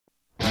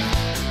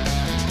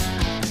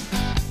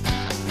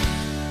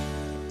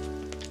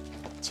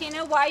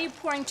Tina, why are you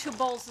pouring 2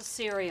 bowls of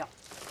cereal?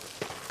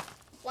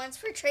 One's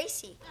for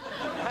Tracy.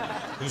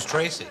 Who's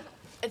Tracy?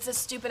 It's a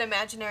stupid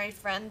imaginary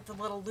friend the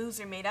little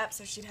loser made up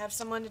so she'd have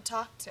someone to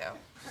talk to.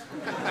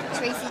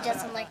 Tracy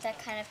doesn't like that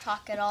kind of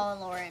talk at all,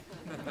 Lauren.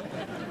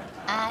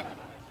 At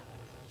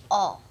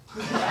all.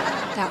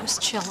 That was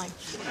chilling.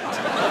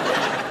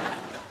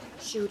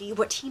 Judy,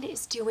 what Tina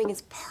is doing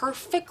is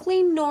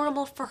perfectly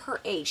normal for her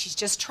age. She's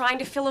just trying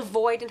to fill a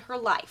void in her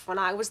life. When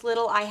I was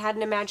little, I had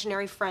an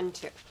imaginary friend,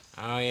 too.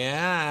 Oh,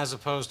 yeah? As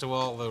opposed to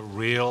all the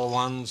real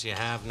ones you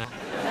have now?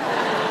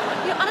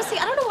 You know, honestly,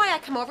 I don't know why I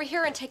come over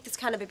here and take this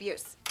kind of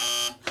abuse.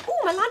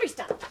 Ooh, my laundry's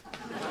done.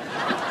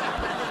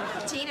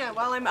 Tina,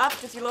 while I'm up,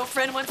 does your little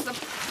friend want some...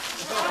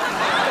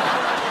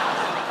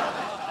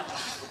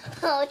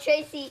 Oh,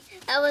 Tracy,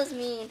 that was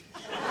mean.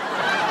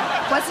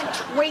 It wasn't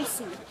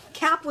Tracy.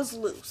 Cap was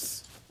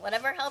loose.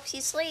 Whatever helps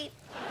you sleep.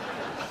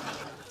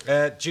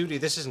 Judy,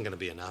 this isn't going to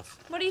be enough.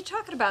 What are you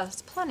talking about?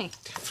 It's plenty.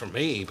 For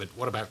me, but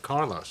what about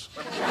Carlos?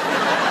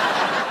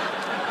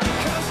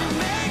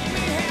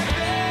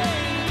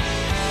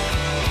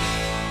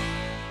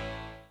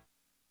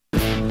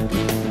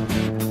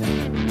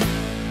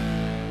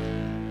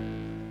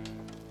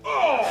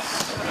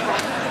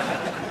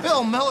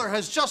 Bill Miller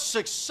has just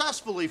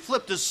successfully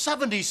flipped his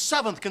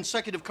 77th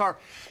consecutive car,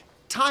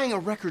 tying a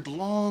record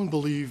long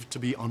believed to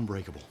be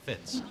unbreakable.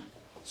 Fitz.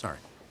 Sorry.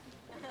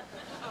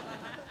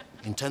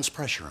 Intense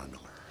pressure on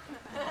Miller.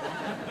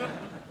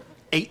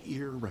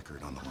 8-year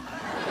record on the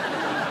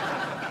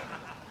line.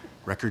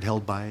 Record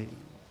held by...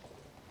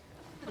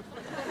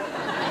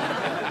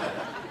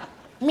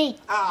 me.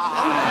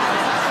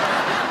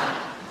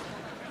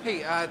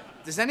 Hey,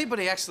 does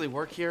anybody actually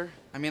work here?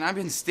 I mean, I've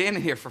been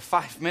standing here for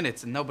 5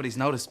 minutes and nobody's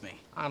noticed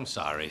me. I'm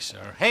sorry,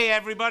 sir. Hey,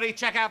 everybody,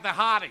 check out the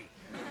hottie.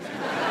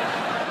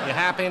 You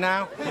happy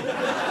now?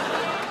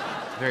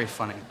 Very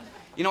funny.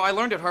 You know, I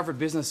learned at Harvard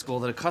Business School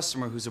that a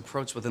customer who's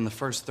approached within the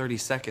first 30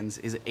 seconds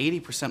is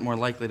 80% more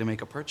likely to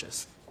make a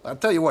purchase. I'll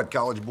tell you what,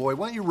 college boy,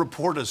 why don't you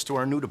report us to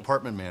our new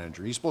department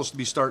manager? He's supposed to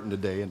be starting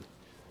today, and...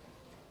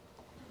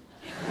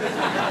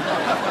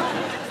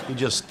 he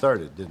just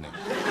started, didn't he?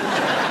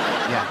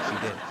 Yeah,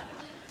 he did.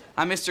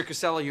 I'm Mr.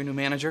 Casella, your new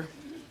manager.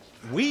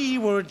 We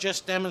were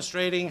just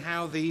demonstrating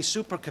how the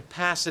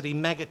supercapacity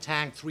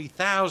Megatank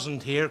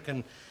 3000 here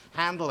can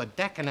handle a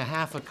deck and a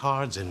half of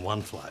cards in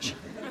one flush.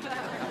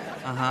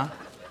 Uh-huh.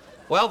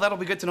 Well, that'll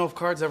be good to know if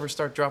cards ever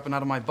start dropping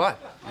out of my butt.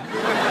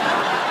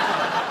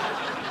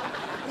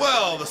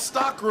 Well, the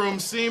stockroom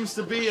seems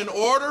to be in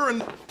order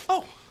and...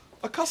 Oh,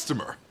 a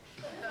customer.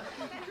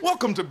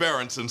 Welcome to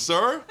Berenson,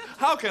 sir.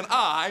 How can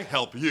I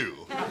help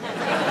you?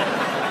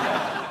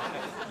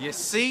 You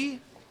see?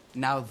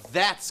 Now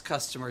that's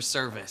customer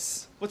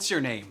service. What's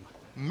your name?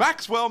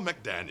 Maxwell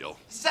McDaniel.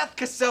 Seth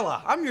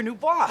Casella. I'm your new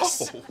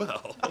boss. Oh,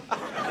 well.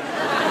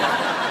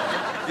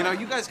 You know,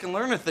 you guys can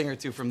learn a thing or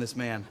two from this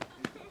man.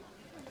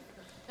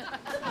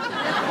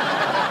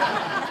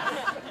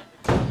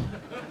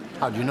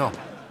 How'd you know?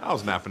 I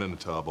was napping in the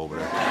tub over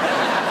there.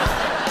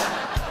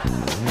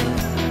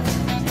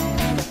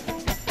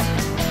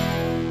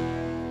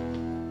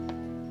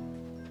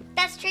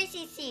 That's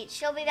Tracy's seat.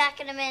 She'll be back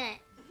in a minute.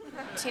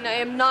 Tina, I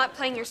am not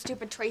playing your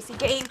stupid Tracy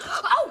game.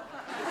 Oh!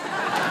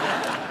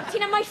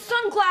 Tina, my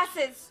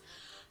sunglasses!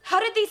 How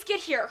did these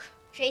get here?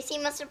 Tracy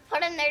must have put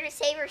them there to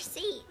save her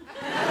seat.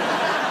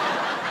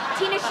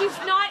 Tina, she's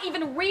not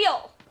even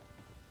real.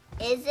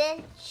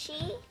 Isn't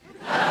she?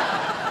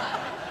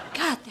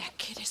 God, that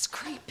kid is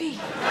creepy.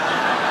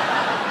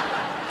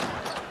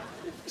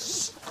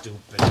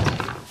 Stupid,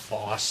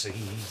 bossy,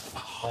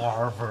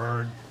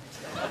 Harvard,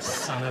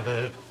 son of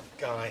a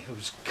guy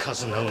whose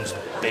cousin owns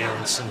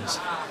Berenson's.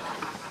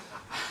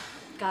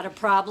 Got a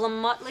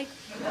problem, Muttley?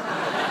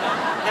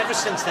 Ever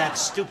since that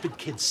stupid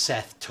kid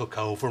Seth took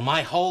over,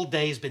 my whole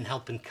day's been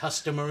helping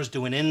customers,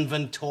 doing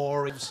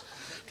inventories.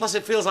 Plus,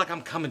 it feels like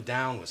I'm coming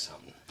down with something.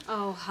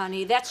 Oh,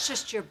 honey, that's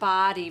just your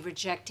body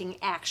rejecting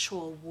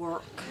actual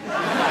work.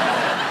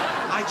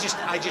 I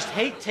just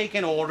hate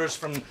taking orders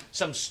from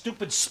some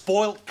stupid,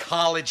 spoiled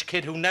college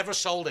kid who never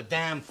sold a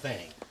damn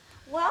thing.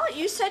 Well,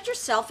 you said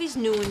yourself he's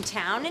new in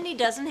town and he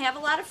doesn't have a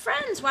lot of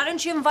friends. Why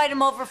don't you invite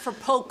him over for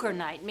poker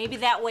night? Maybe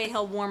that way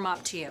he'll warm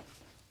up to you.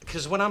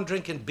 Because when I'm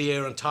drinking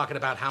beer and talking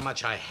about how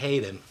much I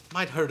hate him, it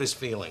might hurt his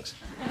feelings.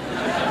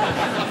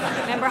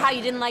 Remember how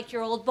you didn't like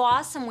your old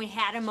boss and we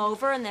had him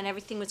over and then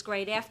everything was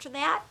great after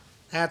that?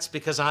 That's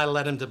because I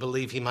led him to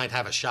believe he might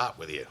have a shot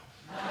with you.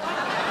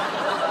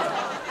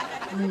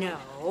 No,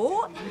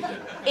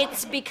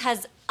 it's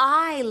because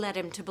I led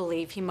him to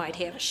believe he might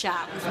have a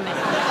shot with me.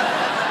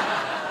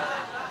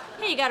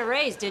 Hey, you got a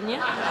raise, didn't you?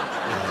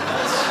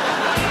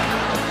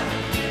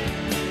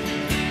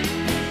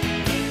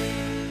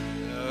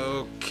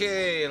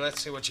 Okay,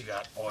 let's see what you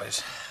got,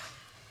 boys.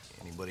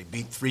 Anybody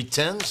beat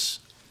 310s?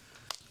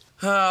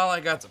 All I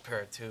got's a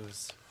pair of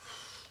twos.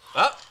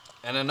 Oh,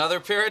 and another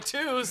pair of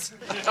twos.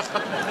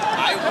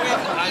 I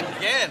win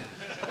again.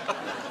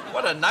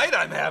 What a night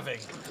I'm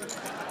having.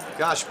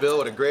 Gosh, Bill,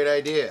 what a great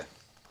idea.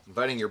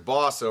 Inviting your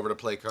boss over to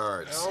play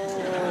cards.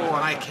 Oh,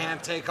 I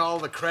can't take all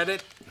the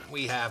credit.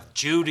 We have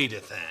Judy to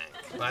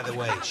thank. By the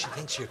way, she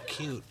thinks you're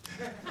cute.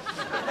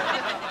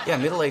 Yeah,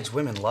 middle-aged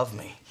women love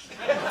me.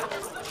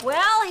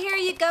 Well, here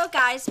you go,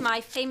 guys. My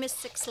famous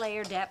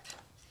 6-layer dip.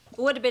 It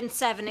would have been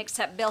 7,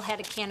 except Bill had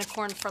a can of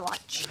corn for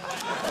lunch.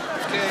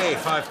 Okay,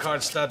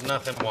 5-card stud,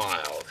 nothing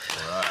wild.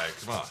 All right,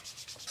 come on.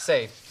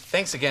 Say,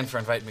 thanks again for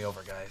inviting me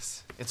over,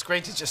 guys. It's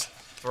great to just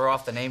throw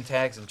off the name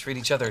tags and treat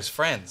each other as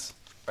friends.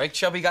 Right,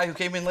 chubby guy who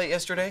came in late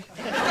yesterday?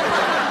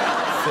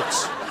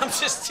 Fitz. I'm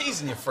just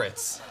teasing you,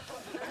 Fritz.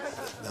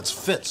 That's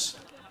Fitz.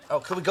 Oh,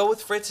 could we go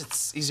with Fritz?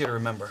 It's easier to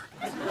remember.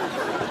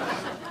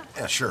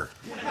 Yeah, sure.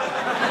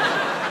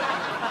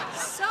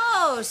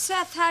 So,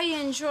 Seth, how you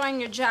enjoying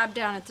your job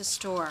down at the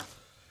store?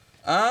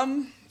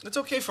 It's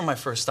okay for my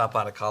first stop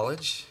out of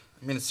college.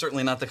 I mean, it's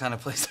certainly not the kind of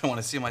place I want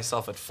to see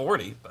myself at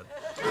 40, but...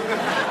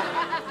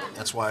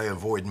 That's why I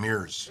avoid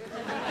mirrors.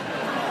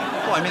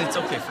 Well, I mean, it's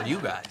okay for you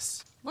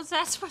guys. What's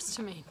that supposed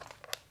to mean?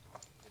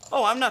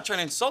 Oh, I'm not trying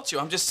to insult you.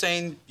 I'm just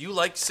saying you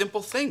like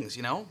simple things,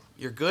 you know?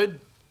 You're good,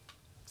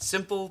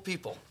 simple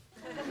people.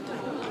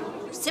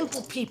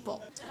 Simple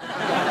people.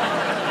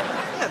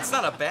 Yeah, it's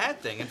not a bad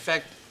thing. In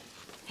fact,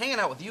 hanging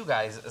out with you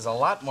guys is a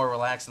lot more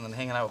relaxing than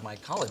hanging out with my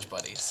college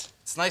buddies.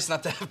 It's nice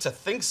not to have to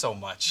think so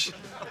much.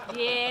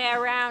 Yeah,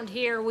 around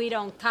here we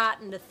don't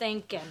cotton to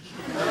thinking.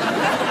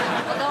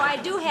 Although I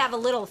do have a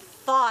little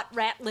thought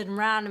rattling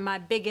around in my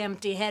big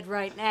empty head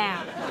right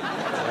now.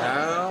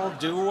 Well,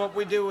 do what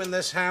we do in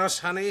this house,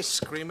 honey.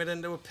 Scream it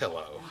into a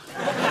pillow.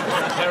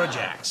 Pair of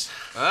jacks.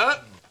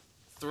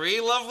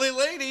 3 lovely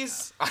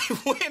ladies. I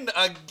win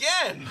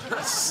again.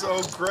 That's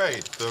so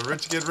great. The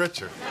rich get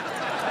richer.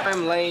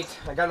 I'm late.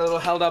 I got a little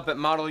held up at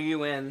Model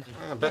UN.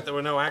 I bet there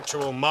were no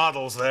actual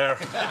models there.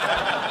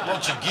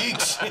 Bunch of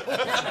geeks.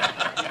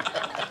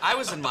 I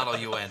was in Model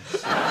UN.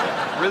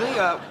 Really?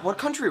 What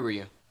country were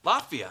you?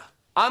 Latvia.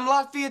 I'm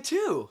Latvia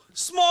too.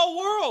 Small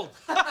world.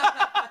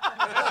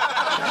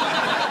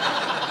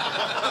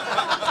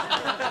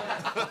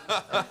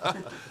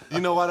 You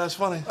know why that's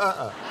funny?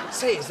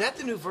 Say, is that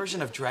the new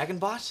version of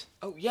Dragonbot?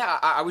 Oh yeah,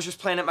 I was just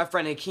playing at my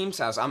friend Akim's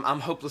house. I'm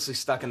hopelessly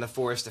stuck in the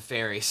forest of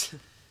fairies.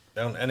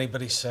 Don't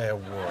anybody say a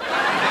word.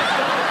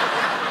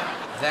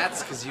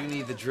 That's because you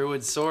need the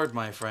druid sword,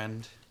 my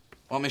friend.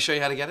 Want me to show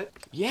you how to get it?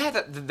 Yeah,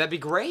 that'd be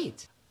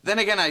great. Then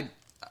again, I'd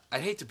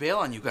hate to bail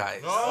on you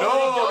guys.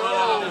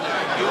 No.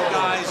 You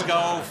guys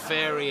go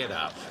ferry it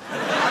up.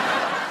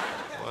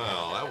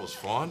 Well, that was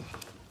fun.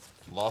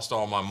 Lost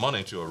all my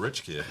money to a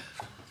rich kid.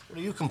 What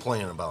are you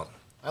complaining about?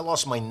 I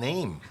lost my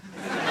name.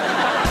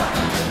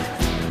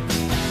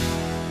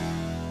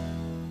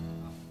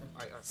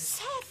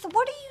 Seth,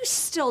 what are you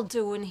still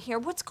doing here?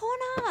 What's going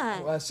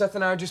on? Seth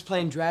and I are just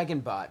playing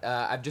Dragonbot.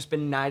 I've just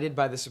been knighted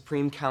by the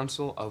Supreme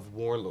Council of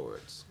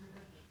Warlords.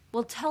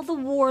 Well, tell the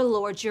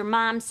warlords your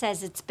mom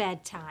says it's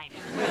bedtime.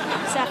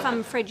 Seth,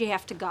 I'm afraid you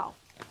have to go.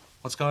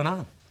 What's going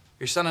on?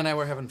 Your son and I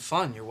were having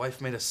fun. Your wife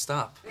made us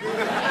stop.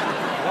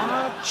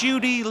 What?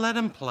 Judy, let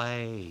him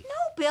play. No,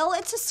 Bill,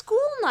 it's a school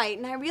night,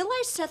 and I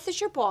realize Seth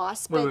is your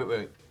boss, but...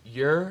 Wait.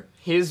 You're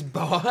his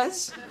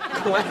boss?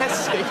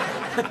 Classic.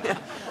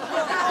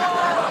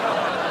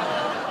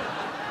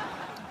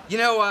 You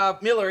know,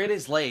 Miller, it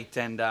is late,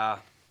 and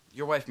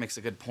your wife makes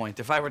a good point.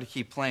 If I were to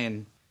keep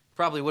playing,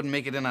 probably wouldn't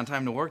make it in on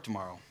time to work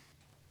tomorrow.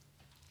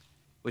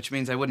 Which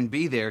means I wouldn't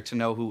be there to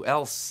know who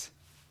else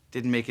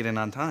didn't make it in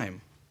on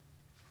time.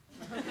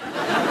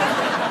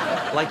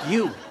 Like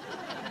you.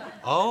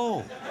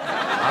 Oh.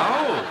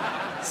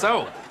 Oh.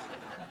 So,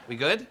 we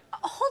good?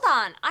 Hold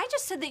on. I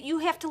just said that you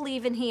have to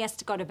leave and he has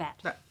to go to bed.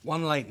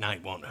 One late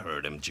night won't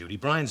hurt him, Judy.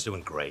 Brian's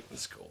doing great in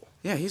school.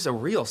 Yeah, he's a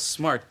real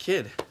smart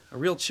kid. A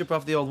real chip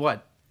off the old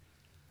what?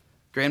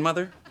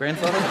 Grandmother?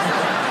 Grandfather?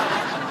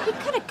 He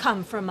could have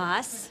come from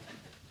us.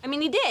 I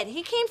mean, he did.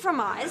 He came from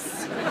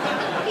us.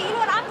 Okay, you know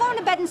what? I'm going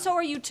to bed and so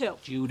are you too.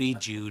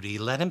 Judy,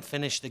 let him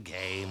finish the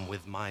game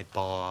with my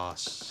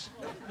boss.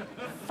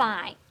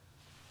 Fine.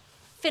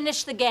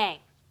 Finish the game.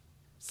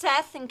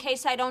 Seth, in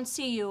case I don't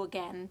see you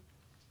again.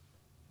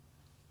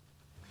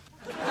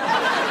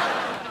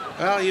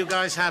 Well, you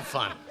guys have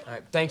fun. All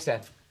right, thanks,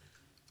 Dad.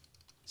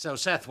 So,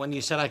 Seth, when you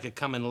said I could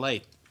come in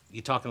late,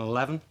 you talking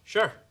 11?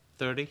 Sure.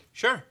 30?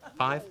 Sure.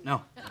 5?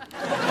 No.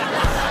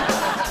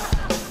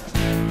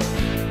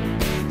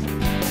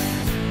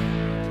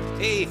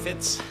 Hey,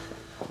 Fitz.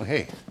 Well,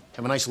 hey,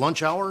 have a nice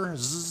lunch hour?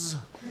 Zzz.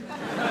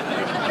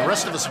 The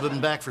rest of us have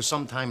been back for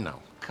some time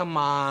now. Come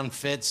on,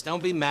 Fitz.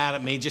 Don't be mad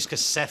at me just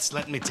because Seth's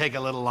letting me take a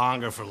little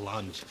longer for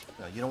lunch.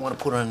 You don't want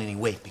to put on any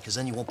weight because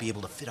then you won't be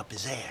able to fit up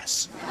his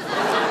ass.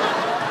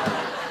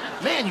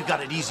 Man, you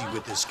got it easy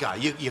with this guy.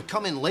 You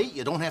come in late,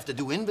 you don't have to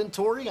do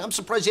inventory. I'm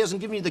surprised he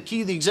hasn't given you the key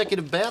to the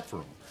executive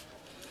bathroom.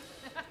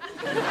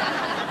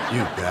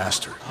 You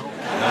bastard.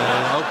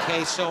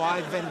 Okay, so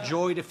I've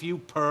enjoyed a few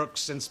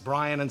perks since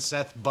Brian and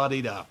Seth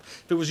buddied up.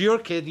 If it was your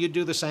kid, you'd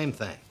do the same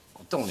thing.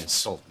 Oh, don't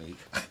insult me.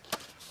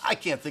 I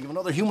can't think of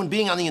another human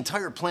being on the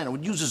entire planet who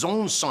would use his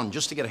own son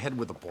just to get ahead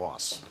with the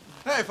boss.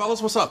 Hey,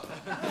 fellas, what's up?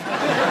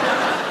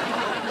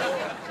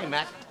 Hey,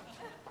 Mac.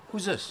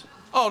 Who's this?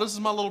 Oh, this is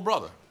my little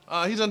brother.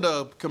 He's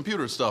into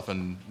computer stuff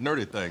and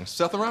nerdy things.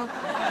 Seth around?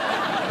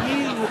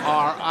 You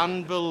are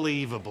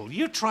unbelievable.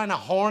 You're trying to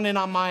horn in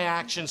on my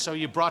action, so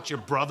you brought your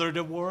brother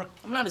to work?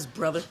 I'm not his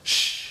brother.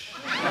 Shh.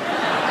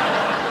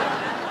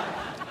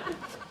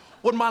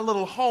 What my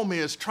little homie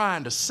is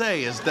trying to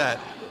say is that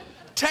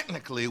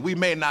technically we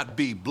may not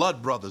be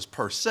blood brothers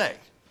per se,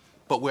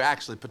 but we're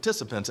actually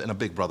participants in a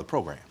Big Brother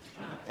program.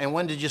 And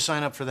when did you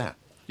sign up for that?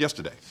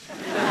 Yesterday.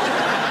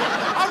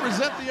 I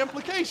resent the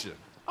implication.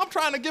 I'm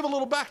trying to give a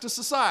little back to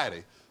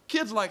society.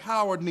 Kids like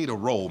Howard need a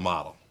role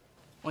model.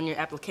 On your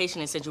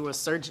application, it said you were a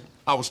surgeon.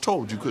 I was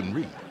told you couldn't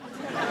read.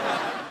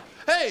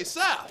 Hey,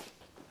 Seth!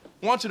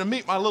 I want you to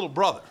meet my little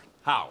brother,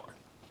 Howard.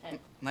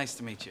 Nice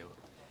to meet you.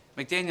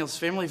 McDaniel's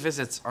family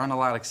visits aren't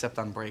allowed except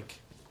on break.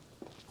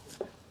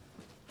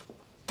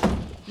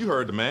 You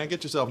heard the man.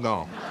 Get yourself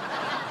gone.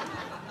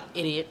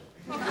 Idiot.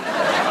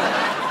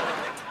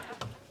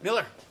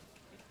 Miller,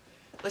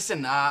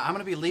 listen, I'm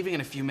gonna be leaving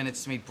in a few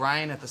minutes to meet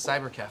Brian at the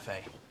Cyber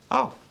Cafe.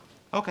 Oh,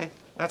 okay.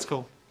 That's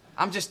cool.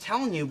 I'm just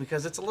telling you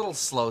because it's a little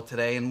slow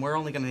today and we're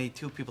only gonna need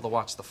 2 people to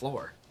watch the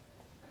floor.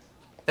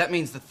 That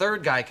means the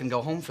 3rd guy can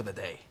go home for the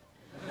day.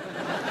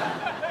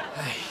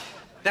 Hey,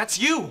 that's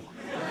you!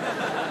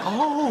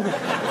 Oh!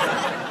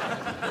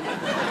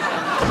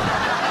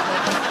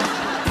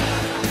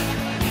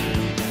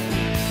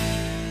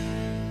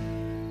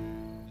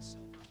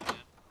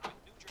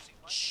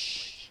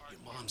 Shh. Your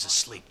mom's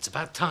asleep. It's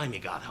about time you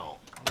got home.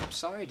 I'm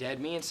sorry, Dad.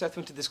 Me and Seth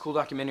went to this cool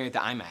documentary at the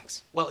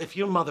IMAX. Well, if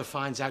your mother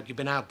finds out you've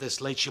been out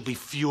this late, she'll be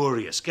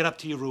furious. Get up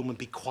to your room and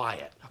be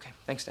quiet. Okay,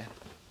 thanks, Dad.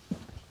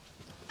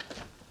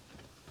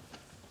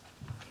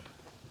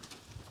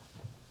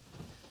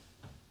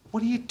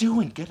 What are you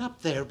doing? Get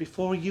up there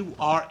before you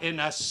are in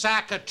a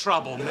sack of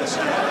trouble,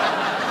 mister.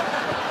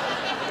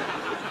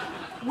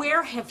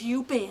 Where have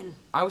you been?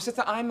 I was at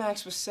the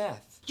IMAX with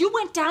Seth. You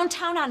went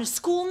downtown on a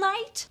school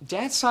night?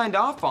 Dad signed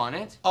off on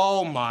it.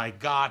 Oh, my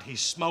God,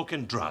 he's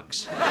smoking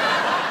drugs.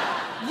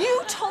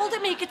 You told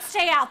him he could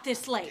stay out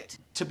this late.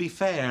 To be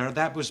fair,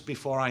 that was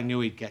before I knew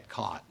he'd get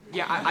caught.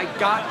 Yeah, I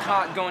got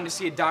caught going to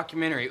see a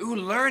documentary. Ooh,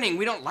 learning.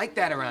 We don't like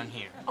that around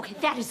here. Okay,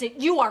 that is it.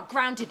 You are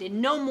grounded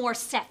and no more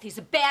Seth. He's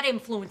a bad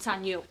influence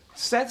on you.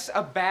 Seth's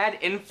a bad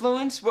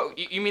influence? What,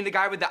 you mean the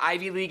guy with the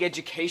Ivy League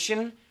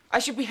education? I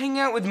should be hanging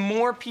out with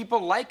more people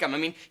like him. I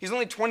mean, he's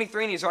only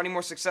 23 and he's already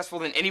more successful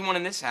than anyone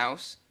in this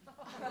house.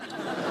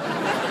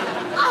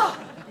 Oh!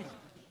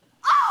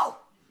 Oh!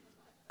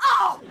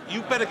 Oh!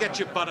 You better get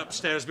your butt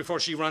upstairs before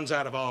she runs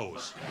out of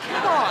O's.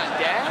 Come on,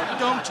 Dad.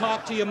 Don't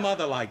talk to your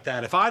mother like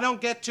that. If I don't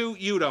get to,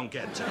 you don't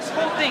get to. This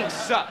whole thing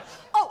sucks.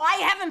 Oh, I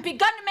haven't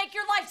begun to make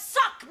your life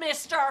suck,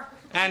 mister.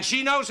 And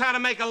she knows how to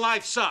make a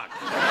life suck.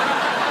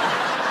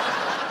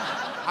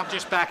 I'm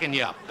just backing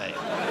you up, babe.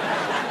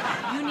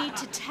 You need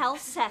to tell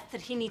Seth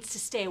that he needs to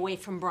stay away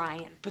from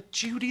Brian. But,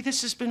 Judy,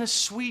 this has been a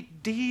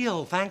sweet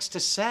deal. Thanks to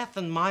Seth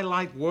and my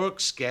light work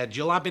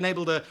schedule, I've been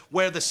able to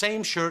wear the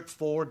same shirt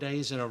 4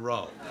 days in a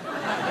row.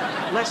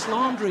 Less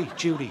laundry,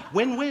 Judy.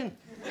 Win-win.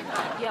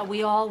 Yeah,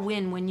 we all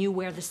win when you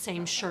wear the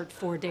same shirt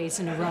 4 days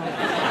in a row.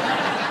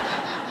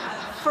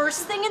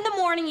 First thing in the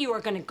morning, you are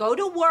going to go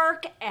to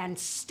work and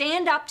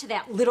stand up to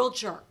that little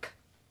jerk.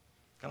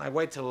 Can I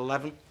wait till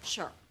 11?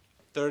 Sure.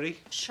 30?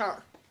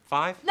 Sure.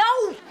 5?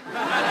 No!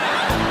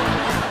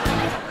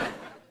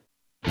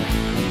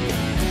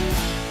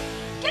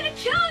 Gonna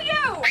kill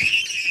you!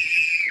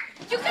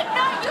 You could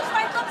not use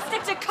my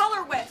lipstick to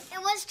color with. It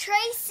was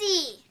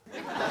Tracy.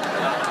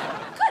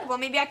 Good, well,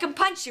 maybe I can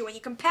punch you and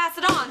you can pass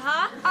it on,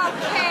 huh?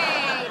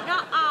 Okay,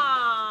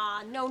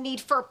 nuh-uh. No need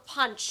for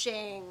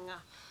punching.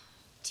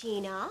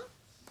 Tina?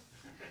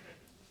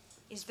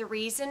 Is the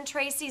reason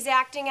Tracy's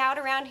acting out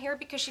around here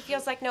because she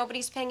feels like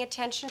nobody's paying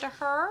attention to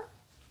her?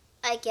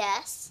 I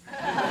guess.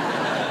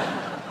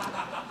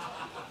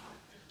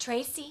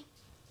 Tracy.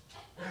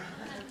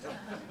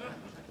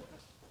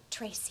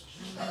 Tracy.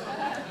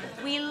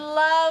 We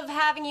love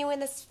having you in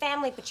this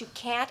family, but you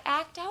can't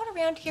act out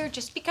around here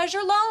just because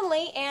you're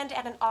lonely and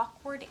at an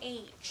awkward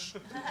age.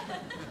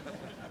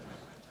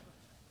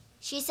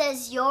 She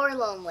says you're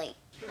lonely.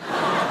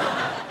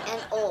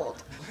 And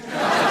old.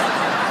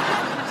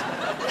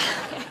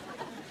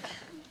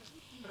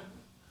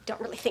 Don't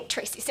really think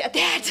Tracy said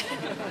that.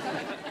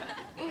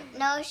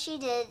 No, she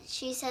did.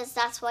 She says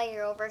that's why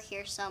you're over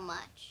here so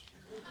much.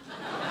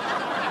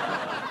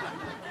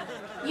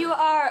 You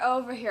are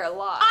over here a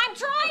lot. I'm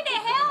trying to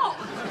help.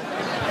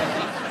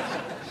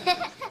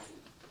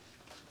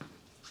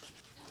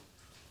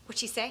 What'd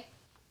she say?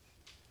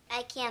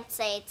 I can't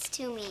say, it's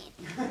too mean.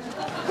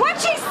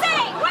 What'd she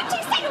say? What'd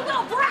she say, you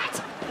little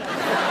brat?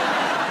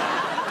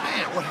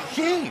 Man, what a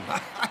game.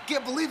 I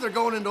can't believe they're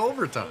going into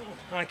overtime.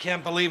 I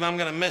can't believe I'm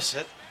gonna miss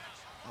it.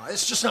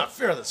 It's just not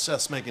fair that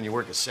Seth's making you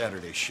work a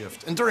Saturday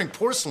shift. And during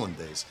porcelain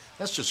days,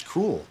 that's just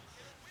cruel.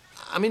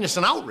 I mean, it's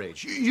an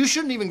outrage. You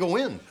shouldn't even go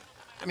in.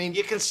 I mean...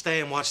 You can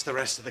stay and watch the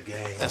rest of the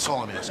game. That's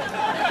all I'm asking.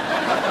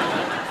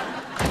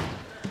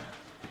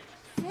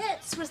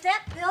 Fitz, was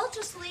that Bill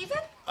just leaving?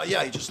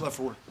 Yeah, he just left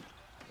for work.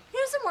 He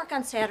doesn't work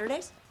on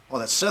Saturdays. Oh,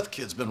 that Seth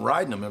kid's been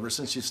riding him ever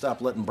since you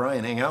stopped letting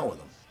Brian hang out with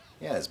him.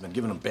 Yeah, he's been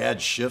giving him bad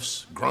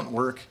shifts, grunt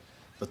work,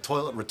 the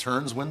toilet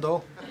returns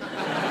window.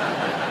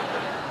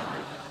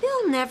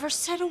 Bill never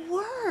said a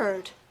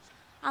word.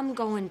 I'm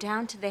going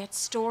down to that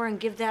store and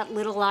give that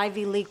little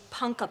Ivy League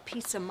punk a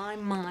piece of my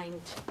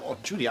mind. Oh,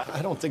 Judy,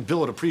 I don't think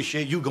Bill would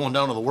appreciate you going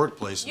down to the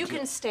workplace. You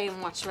can stay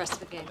and watch the rest of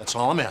the game. That's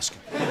all I'm asking.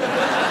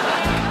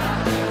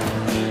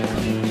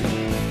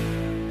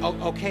 Oh,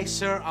 okay,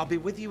 sir. I'll be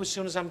with you as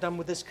soon as I'm done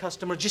with this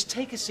customer. Just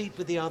take a seat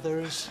with the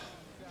others.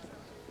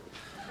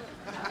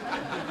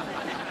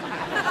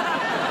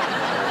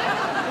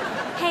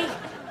 Hey.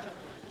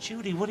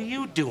 Judy, what are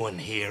you doing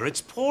here?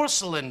 It's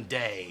porcelain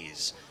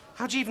days.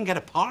 How'd you even get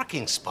a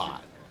parking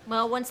spot?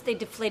 Well, once they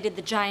deflated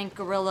the giant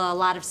gorilla, a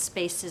lot of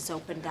spaces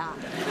opened up.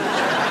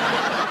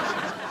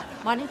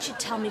 Why didn't you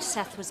tell me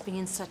Seth was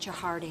being such a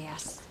hard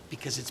ass?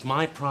 Because it's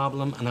my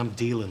problem and I'm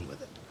dealing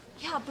with it.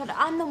 Yeah, but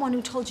I'm the one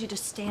who told you to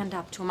stand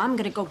up to him. I'm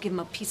gonna go give him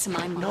a piece of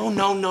my mind.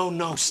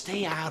 No.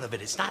 Stay out of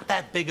it. It's not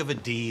that big of a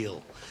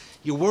deal.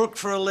 You work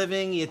for a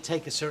living, you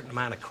take a certain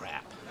amount of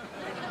crap.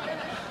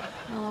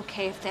 Well,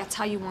 okay, if that's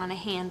how you want to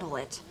handle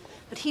it.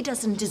 But he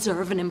doesn't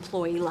deserve an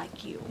employee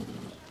like you.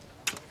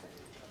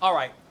 All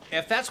right,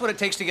 if that's what it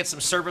takes to get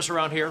some service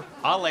around here,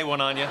 I'll lay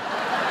one on you.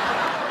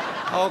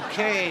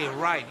 Okay,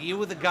 right. You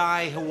were the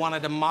guy who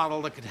wanted a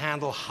model that could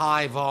handle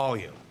high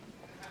volume.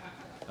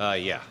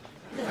 Yeah.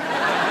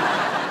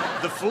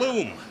 The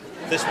Flume.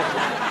 This one.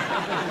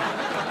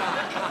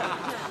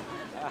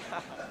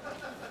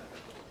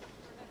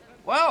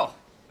 Well,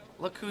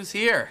 look who's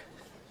here.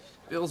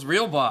 Bill's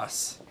real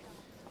boss.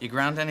 You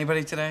ground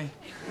anybody today?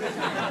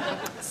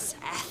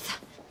 Seth.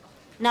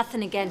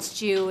 Nothing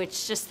against you.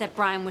 It's just that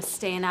Brian was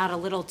staying out a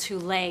little too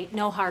late.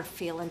 No hard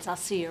feelings. I'll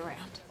see you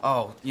around.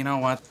 Oh, you know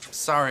what?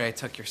 Sorry I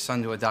took your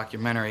son to a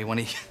documentary when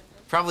he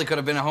probably could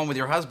have been at home with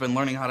your husband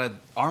learning how to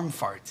arm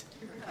fart.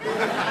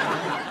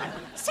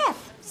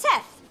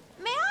 Seth,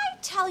 may I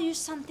tell you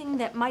something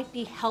that might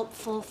be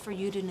helpful for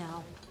you to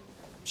know?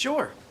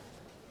 Sure.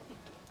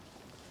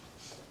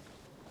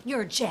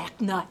 You're a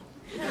jacknut.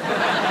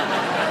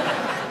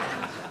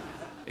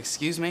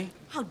 Excuse me?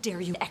 How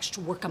dare you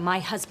extra work on my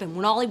husband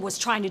when all he was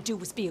trying to do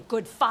was be a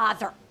good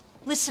father?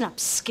 Listen up,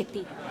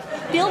 Skippy.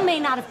 Bill may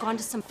not have gone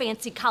to some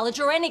fancy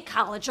college or any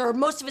college or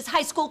most of his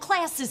high school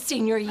classes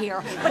senior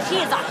year, but he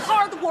is a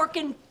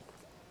hard-working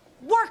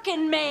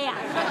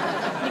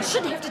man. You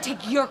shouldn't have to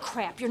take your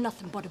crap. You're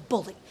nothing but a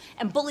bully.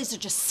 And bullies are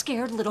just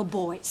scared little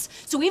boys.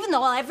 So even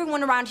though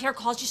everyone around here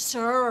calls you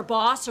sir or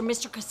boss or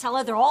Mr.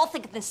 Casella, they're all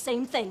thinking the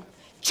same thing.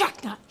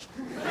 Jacknut.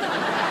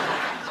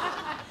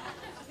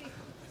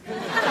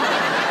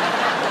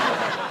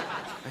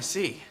 I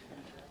see.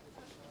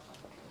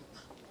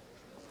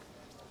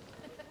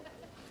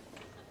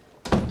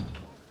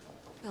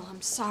 Bill,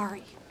 I'm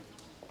sorry.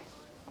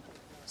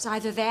 It's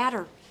either that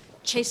or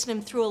chasing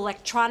him through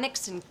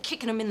electronics and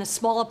kicking him in the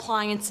small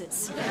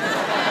appliances. Well,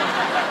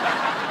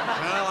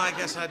 I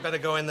guess I'd better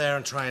go in there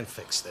and try and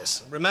fix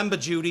this. Remember,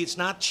 Judy, it's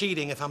not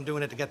cheating if I'm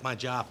doing it to get my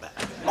job back.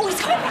 Oh, he's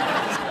coming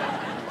back.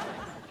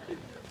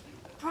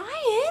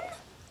 Brian,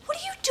 what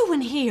are you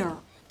doing here?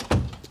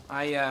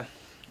 I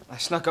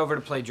snuck over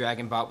to play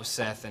Dragon Bot with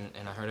Seth, and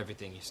I heard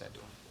everything you said to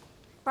him.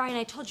 Brian,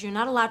 I told you you're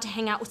not allowed to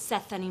hang out with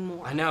Seth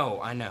anymore. I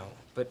know.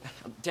 But,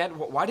 Dad,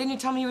 why didn't you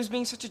tell me he was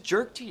being such a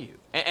jerk to you?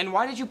 And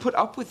why did you put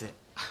up with it?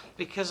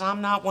 Because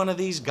I'm not one of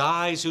these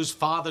guys whose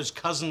father's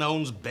cousin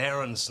owns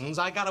Berenson's.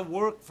 I gotta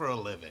work for a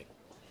living.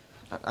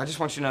 I just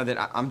want you to know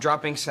that I'm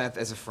dropping Seth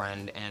as a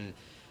friend, and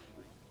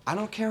I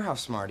don't care how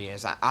smart he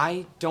is.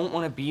 I don't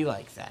want to be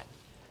like that.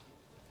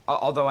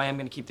 Although I am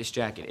going to keep this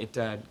jacket. It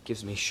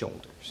gives me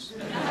shoulders.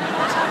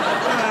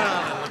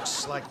 Well, it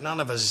looks like none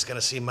of us is gonna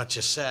see much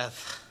of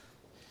Seth.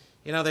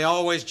 You know, they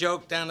always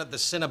joke down at the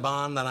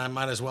Cinnabon that I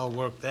might as well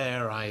work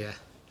there.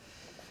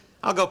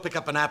 I'll go pick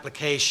up an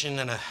application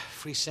and a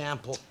free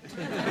sample.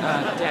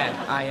 Dad,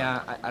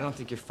 I don't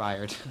think you're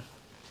fired.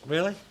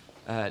 Really?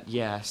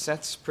 Yeah,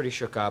 Seth's pretty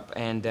shook up,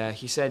 and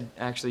he said,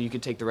 actually, you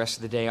could take the rest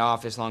of the day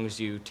off as long as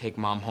you take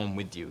Mom home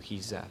with you.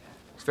 He's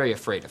very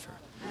afraid of her.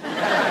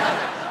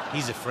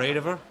 He's afraid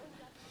of her?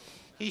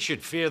 He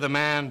should fear the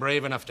man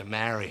brave enough to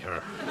marry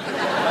her.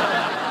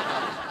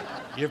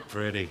 You're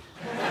pretty.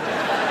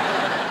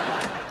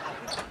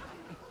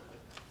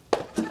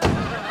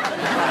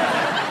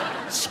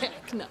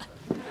 Jacknut.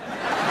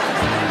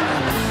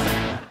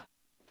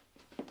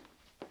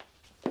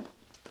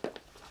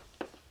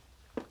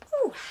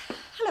 Ooh,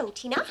 hello,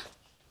 Tina.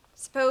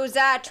 Suppose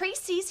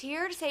Tracy's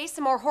here to say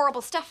some more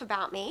horrible stuff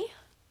about me.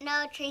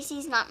 No,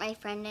 Tracy's not my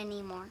friend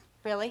anymore.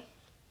 Really?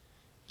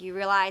 You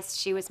realized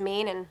she was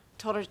mean and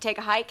told her to take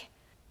a hike?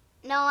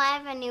 No, I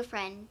have a new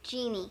friend,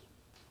 Jeannie.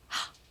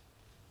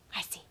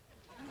 I see.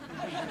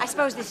 I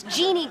suppose this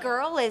Jeannie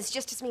girl is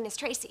just as mean as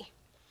Tracy.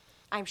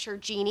 I'm sure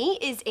Jeannie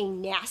is a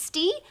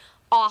nasty,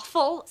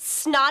 awful,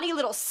 snotty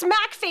little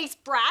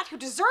smack-faced brat who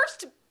deserves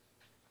to...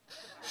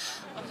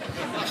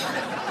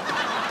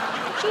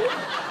 Jeannie?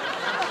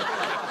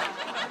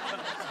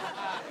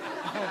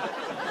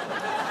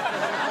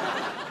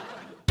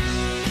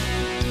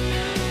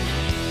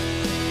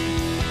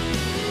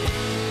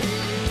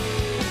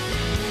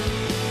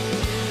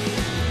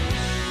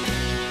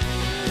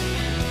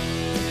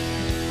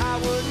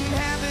 wouldn't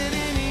have it